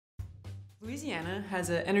Louisiana has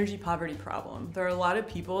an energy poverty problem. There are a lot of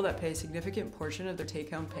people that pay a significant portion of their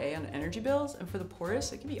take-home pay on energy bills, and for the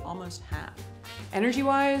poorest, it can be almost half.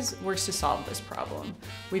 EnergyWise works to solve this problem.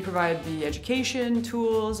 We provide the education,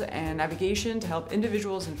 tools, and navigation to help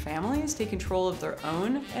individuals and families take control of their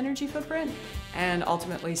own energy footprint and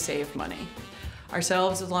ultimately save money.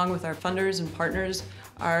 Ourselves, along with our funders and partners,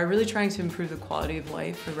 are really trying to improve the quality of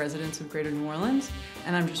life for residents of Greater New Orleans,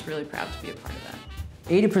 and I'm just really proud to be a part of that.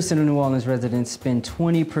 80% of New Orleans residents spend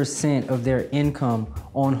 20% of their income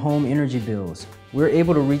on home energy bills. We're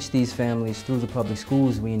able to reach these families through the public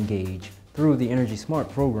schools we engage, through the Energy Smart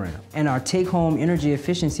program. And our take-home energy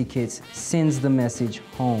efficiency kits sends the message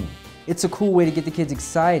home. It's a cool way to get the kids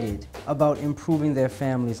excited about improving their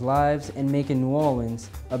families' lives and making New Orleans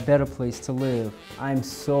a better place to live. I'm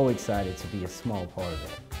so excited to be a small part of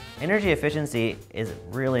that. Energy efficiency is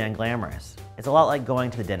really unglamorous. It's a lot like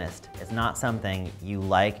going to the dentist. It's not something you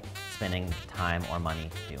like spending time or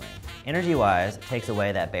money doing. EnergyWise takes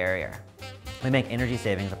away that barrier. We make energy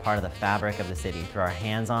savings a part of the fabric of the city through our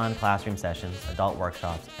hands-on classroom sessions, adult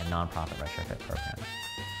workshops, and nonprofit retrofit programs.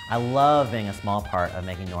 I love being a small part of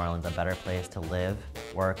making New Orleans a better place to live,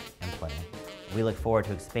 work, and play. We look forward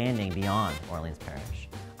to expanding beyond Orleans Parish.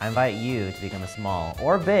 I invite you to become a small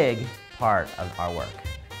or big part of our work.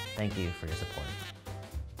 Thank you for your support.